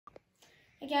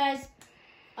Hey guys,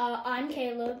 I'm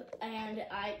Caleb, and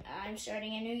I'm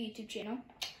starting a new YouTube channel.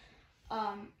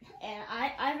 And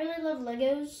I really love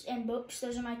Legos and books.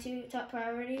 Those are my two top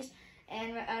priorities,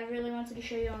 and I really wanted to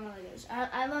show you all my Legos.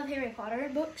 I love Harry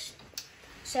Potter books,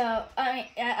 so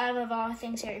I love all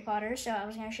things Harry Potter, so I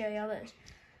was going to show you all those.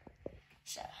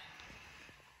 So.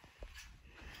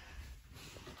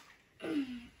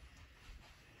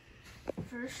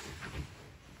 First,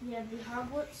 we have the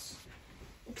Hogwarts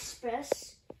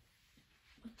Express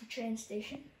with the train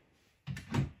station.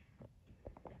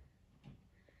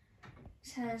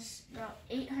 This has about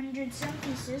 800 some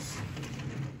pieces,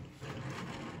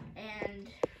 and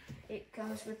it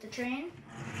comes with the train.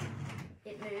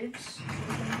 It moves, so you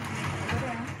can go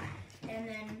down, and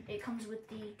then it comes with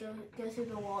the go through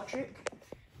the wall trick,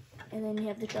 and then you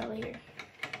have the trolley here.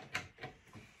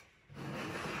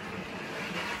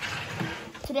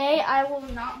 Today, I will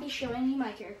not be showing you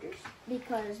my characters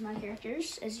because my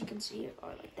characters, as you can see, are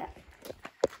like that.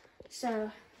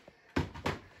 So,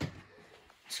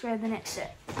 let's grab the next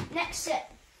set. Next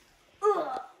set.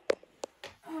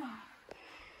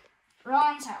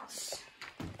 Ron's house.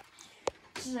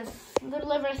 This is a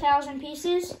little over 1,000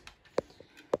 pieces.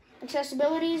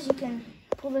 Accessibilities, you can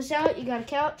pull this out. You got a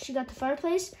couch, you got the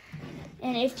fireplace.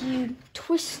 And if you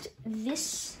twist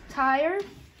this tire,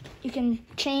 you can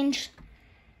change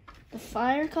the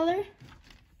fire color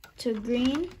to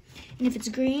green, and if it's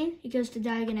green, it goes to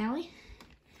diagonally.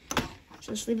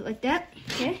 So just leave it like that.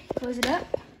 Okay, close it up,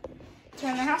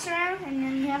 turn the house around, and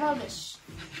then you have all this.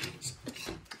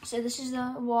 So this is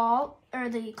the wall, or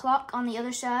the clock on the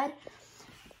other side.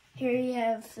 Here you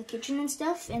have the kitchen and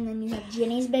stuff, and then you have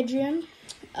Jenny's bedroom,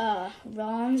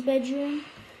 Ron's bedroom,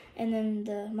 and then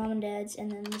the mom and dad's,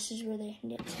 and then this is where they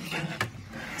knit.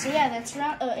 So yeah, that's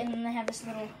Ron. Oh, and then they have this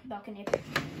little balcony.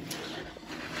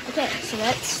 Okay, so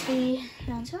that's the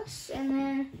Ron's house, and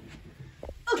then,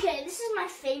 okay, this is my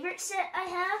favorite set I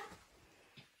have.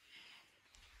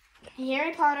 The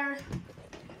Harry Potter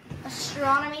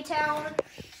Astronomy Tower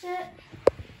set.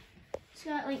 It's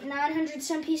got like 900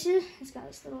 some pieces. It's got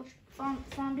this little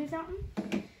fondue fountain.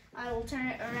 I will turn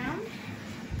it around.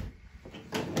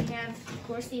 You have, of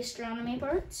course, the astronomy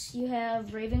parts. You have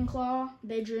Ravenclaw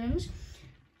bedrooms,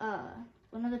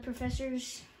 one of the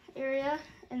professor's area,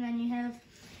 and then you have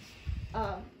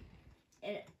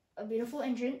a beautiful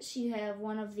entrance. You have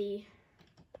one of the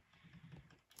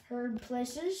herb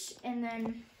places, and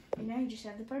then you just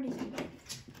have the party thing.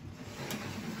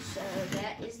 So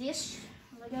that is this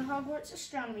Lego Hogwarts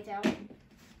Astronomy Tower.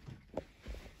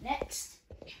 Next,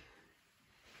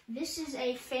 this is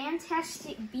a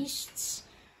Fantastic Beasts,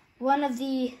 one of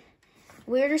the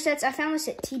weirder sets. I found this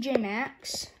at TJ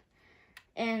Maxx,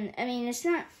 and I mean, it's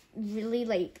not really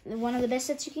like one of the best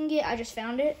sets you can get. I just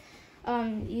found it.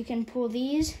 You can pull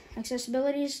these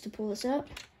accessibilities to pull this up.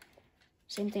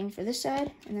 Same thing for this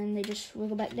side, and then they just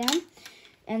wiggle back down.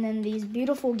 And then these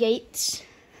beautiful gates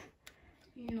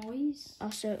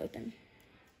also open.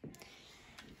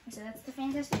 So that's the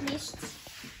Fantastic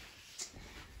Beasts.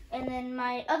 And then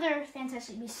my other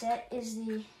Fantastic Beasts set is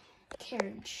the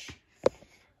carriage.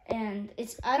 And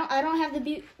it's I don't have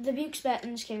the Bukes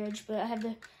Battens carriage, but I have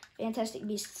the Fantastic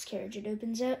Beasts carriage. It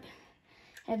opens up.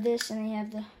 I have this, and then you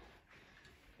have the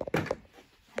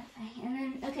and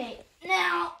then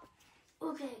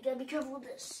gotta be careful with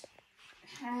this.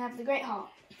 I have the Great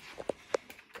Hall.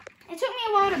 It took me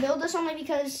a while to build this only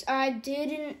because I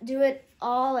didn't do it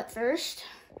all at first,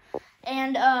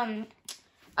 and I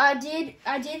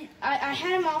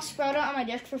had them all spread out on my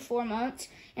desk for 4 months,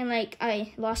 and like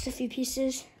I lost a few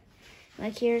pieces.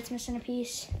 Like here, it's missing a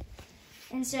piece,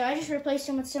 and so I just replaced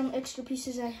them with some extra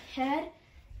pieces I had,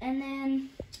 and then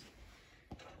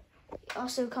it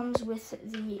also comes with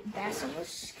the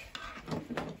basilisk,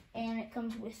 and it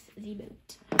comes with the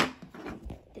boat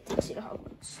that takes you to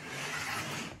Hogwarts.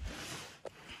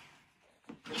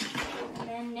 And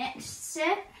then next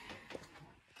set,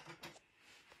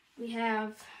 we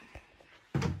have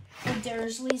the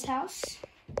Dursley's house.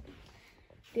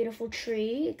 Beautiful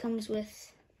tree. It comes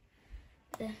with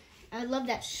I love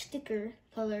that sticker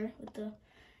color with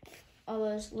all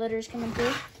those letters coming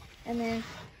through. And then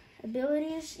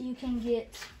abilities, you can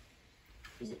get,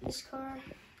 is it this car?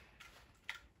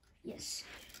 Yes.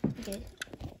 Okay.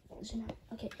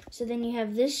 Okay, so then you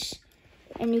have this,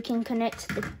 and you can connect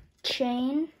the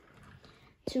chain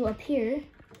to up here,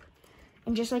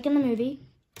 and just like in the movie,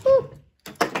 boop,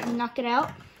 knock it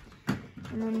out,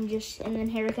 and then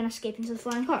Harry can escape into the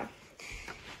flying car.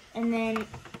 And then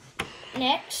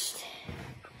next,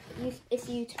 if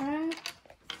you turn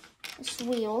this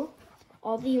wheel,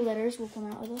 all the letters will come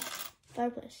out of the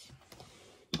fireplace.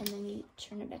 And then you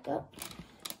turn it back up,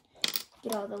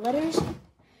 get all the letters,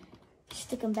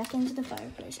 stick them back into the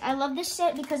fireplace. I love this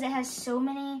set because it has so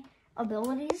many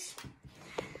abilities.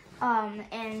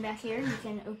 And back here you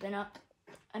can open up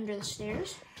under the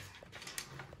stairs.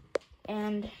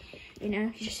 And, you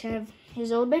know, you just have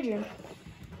his old bedroom.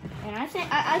 And I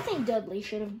think Dudley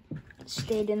should have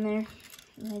stayed in there.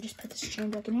 And I just put this chain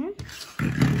back in here.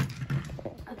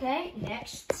 Okay,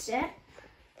 next set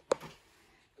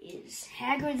is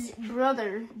Hagrid's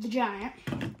brother, the giant.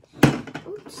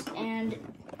 Oops, and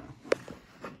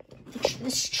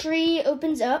this tree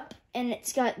opens up, and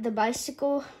it's got the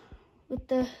bicycle with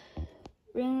the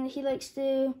ring that he likes to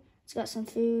do. It's got some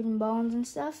food and bones and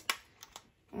stuff.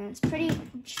 And it's pretty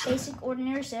basic,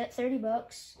 ordinary set, 30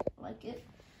 bucks. I like it.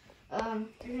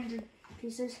 300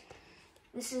 pieces.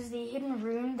 This is the hidden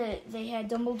room that they had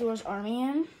Dumbledore's army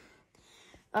in.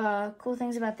 Cool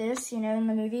things about this, you know, in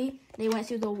the movie, they went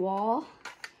through the wall.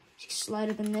 You slide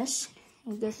open this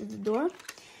and go through the door.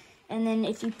 And then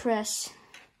if you press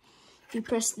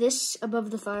this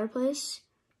above the fireplace,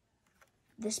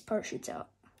 this part shoots out.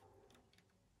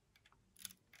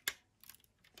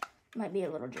 Might be a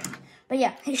little jam, but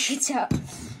yeah, it shoots out.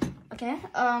 Okay,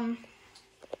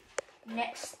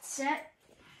 next set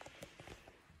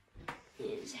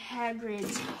is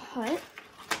Hagrid's hut.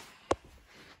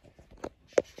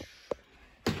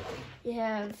 You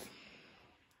have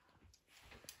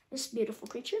this beautiful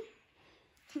creature.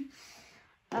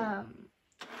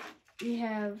 You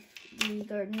have the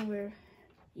garden where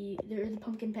there's the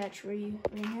pumpkin patch where you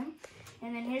bring him.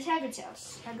 And then here's Hagrid's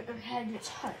house, or Hagrid's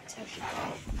hut, I should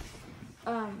call it.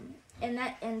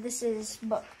 And this is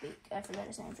Buckbeak. I forgot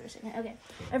his name for a second. Okay,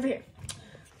 over here.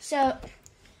 So,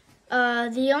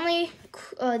 the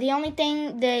only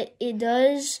thing that it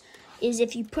does is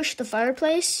if you push the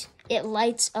fireplace, it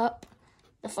lights up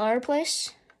the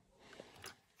fireplace.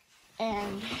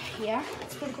 And yeah,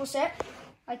 it's a pretty cool set.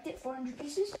 Liked it, 400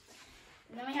 pieces.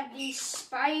 And then we have the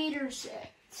spider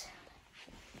set.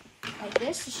 Like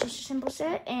this, it's just a simple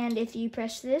set. And if you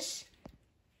press this,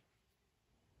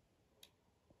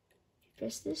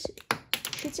 it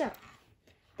shoots out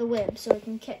the web so it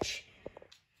can catch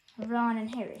Ron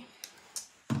and Harry.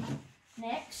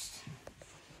 Next,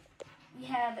 we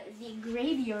have the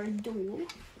graveyard duel.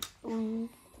 And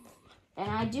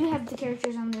I do have the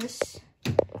characters on this.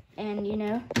 And, you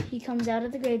know, he comes out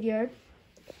of the graveyard.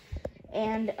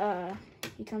 And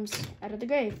he comes out of the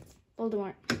grave,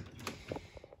 Voldemort.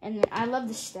 And I love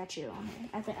this statue on him.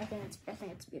 I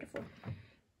think it's beautiful.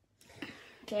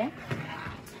 Okay.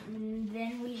 And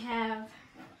then we have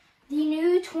the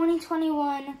new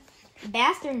 2021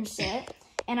 bathroom set.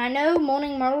 And I know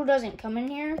Moaning Myrtle doesn't come in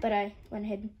here, but I went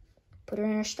ahead and put her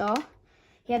in her stall.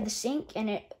 You have the sink, and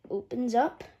it opens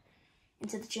up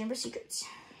into the Chamber of Secrets.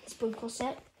 It's a pretty cool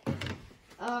set.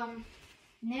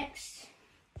 Next,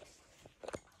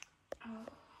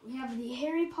 we have the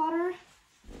Harry Potter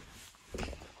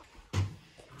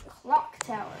clock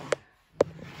tower.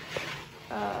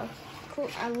 Cool.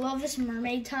 I love this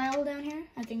mermaid tile down here.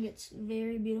 I think it's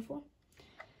very beautiful.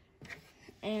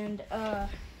 And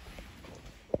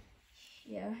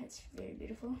yeah, it's very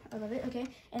beautiful. I love it. Okay,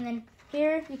 and then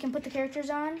here you can put the characters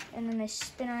on, and then they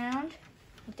spin around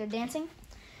like they're dancing.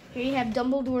 Here you have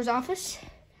Dumbledore's office.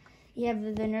 You have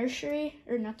the nursery,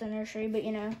 or not the nursery, but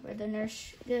you know where the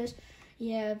nurse goes.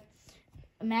 You have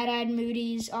Mad-Eyed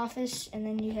Moody's office, and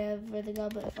then you have where the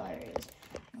Goblet of Fire is.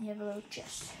 And you have a little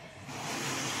chest.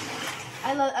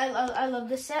 I love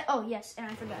this set. Oh yes, and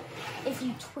I forgot. If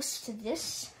you twist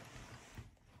this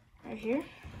right here,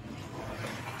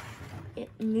 it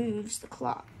moves the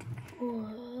clock. Whoa.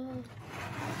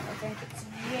 I think it's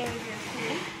very, very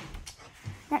cool.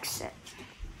 Next set.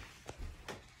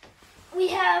 We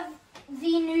have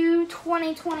the new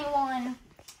 2021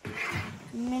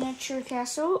 miniature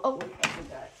castle. Oh, wait, I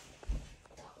forgot.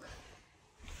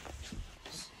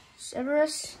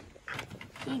 Severus.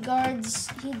 He guards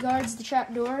the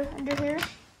trapdoor under here.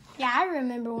 Yeah, I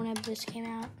remember when this came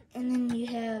out. And then you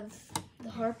have the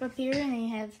harp up here, and then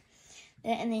you have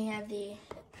that, and then you have the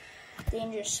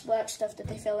dangerous black stuff that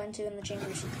they fell into in the Chamber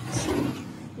of Secrets.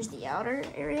 Here's the outer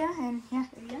area, and yeah,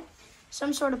 there you go.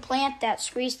 Some sort of plant that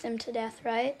squeezed them to death,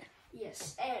 right?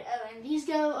 Yes, and these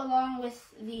go along with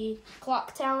the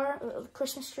clock tower,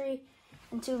 Christmas tree,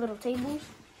 and two little tables.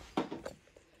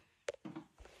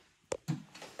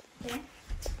 Okay.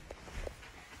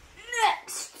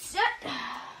 Next set.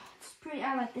 It's pretty.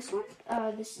 I like this one.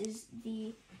 This is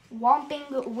the Whomping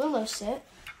Willow set.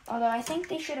 Although I think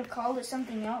they should have called it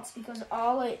something else because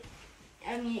all it.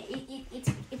 I mean, it's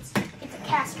a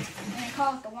castle, and they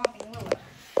call it the Whomping Willow.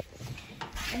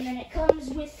 And then it comes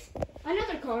with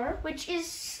another car, which is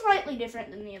slightly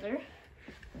different than the other.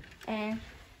 and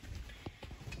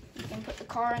you can put the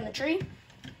car in the tree.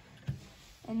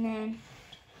 And then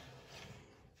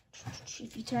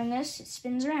if you turn this, it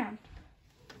spins around.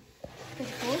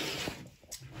 Pretty cool.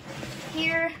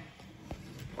 Here,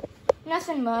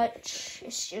 nothing much.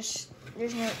 It's just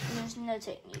there's no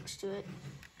techniques to it.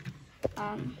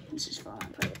 This is falling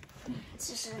apart. This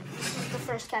is the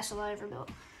first castle I ever built.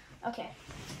 Okay.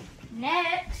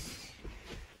 Next,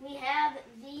 we have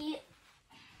the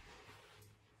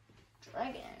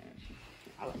dragon.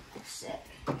 I like this set.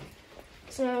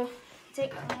 So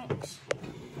take wings.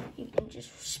 You can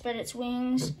just spread its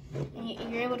wings, and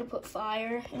you're able to put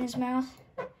fire in his mouth.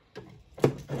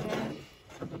 And then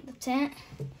the tent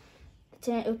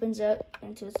opens up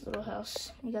into its little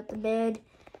house. You got the bed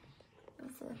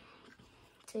with the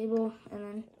table, and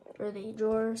then or the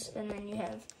drawers, and then you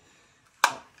have.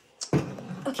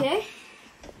 Okay.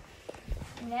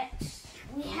 Next,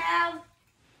 we have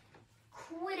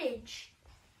Quidditch.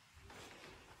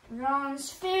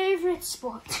 Ron's favorite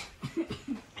sport.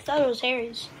 I thought it was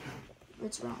Harry's.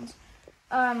 It's Ron's.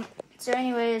 So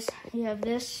anyways, you have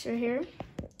this right here.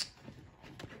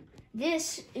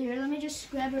 This, here, let me just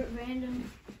grab a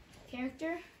random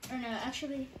character. Or no,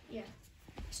 actually, yeah.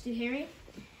 Let's do Harry.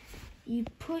 You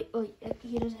put, oh,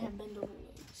 he doesn't have bendable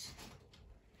legs.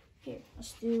 Here,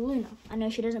 let's do Luna. I know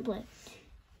she doesn't play.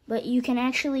 But you can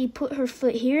actually put her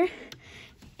foot here,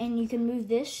 and you can move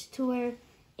this to where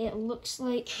it looks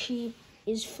like she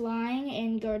is flying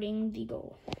and guarding the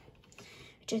goal,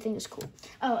 which I think is cool.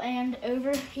 Oh, and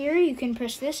over here, you can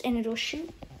press this, and it'll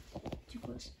shoot. Too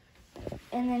close.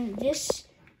 And then this,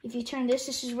 if you turn this,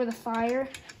 this is where the fire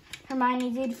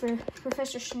Hermione did for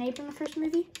Professor Snape in the first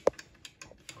movie.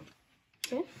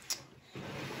 Okay.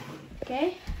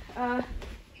 Okay.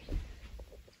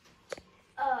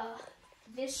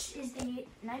 This is the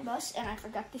night bus, and I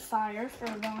forgot the fire for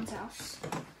Ron's house.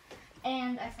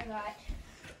 And I forgot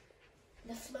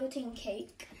the floating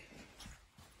cake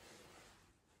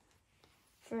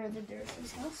for the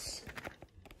Dursleys' house.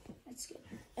 That's good.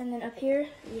 And then up here,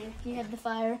 yeah, you have the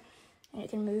fire, and it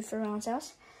can move for Ron's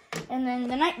house. And then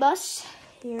the night bus,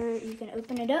 here you can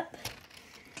open it up.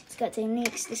 It's got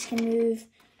techniques. This can move.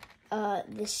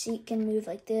 This seat can move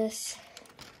like this.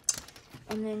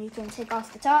 And then you can take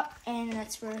off the top, and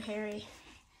that's where Harry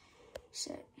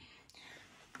sat.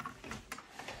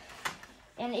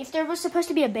 And if there was supposed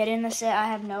to be a bed in the set, I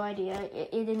have no idea.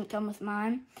 It didn't come with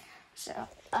mine. So,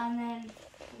 and then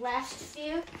last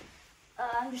few,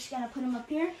 I'm just going to put them up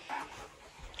here.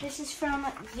 This is from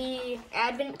the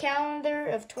Advent Calendar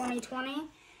of 2020.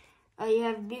 You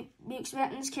have Beaks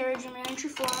Benton's Carriage in Miniature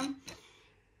form.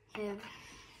 You have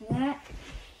that.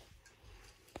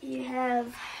 You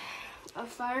have a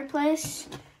fireplace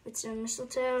with some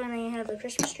mistletoe, and then you have a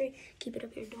Christmas tree. Keep it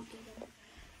up here, don't get it.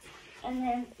 And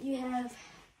then you have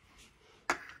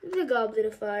the Goblet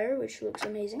of Fire, which looks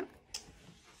amazing.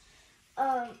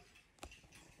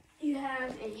 You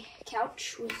have a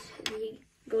couch with the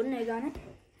golden egg on it.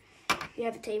 You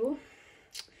have a table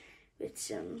with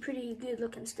some pretty good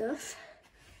looking stuff.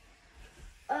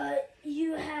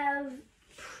 You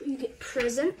get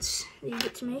presents that you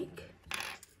get to make.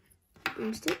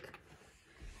 Broomstick.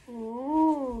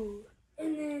 Ooh.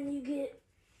 And then you get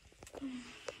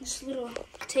this little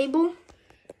table.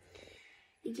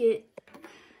 You get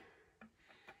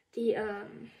the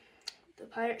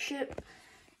pirate ship.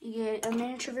 You get a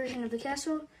miniature version of the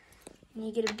castle, and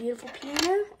you get a beautiful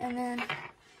piano, and then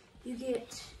you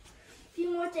get a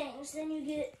few more things. Then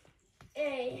you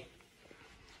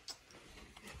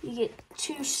get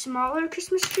two smaller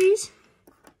Christmas trees.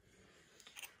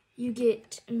 You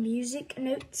get music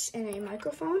notes and a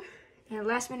microphone, and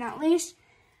last but not least,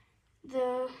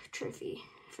 the trophy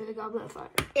for the Goblet of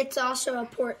Fire. It's also a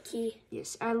port key.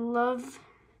 Yes, I love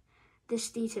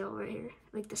this detail right here,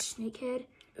 like the snake head.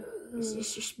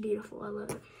 It's just beautiful. I love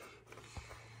it.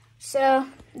 So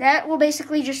that will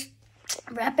basically just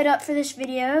wrap it up for this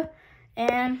video,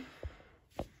 and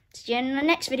see you in the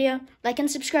next video. Like and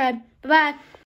subscribe. Bye-bye.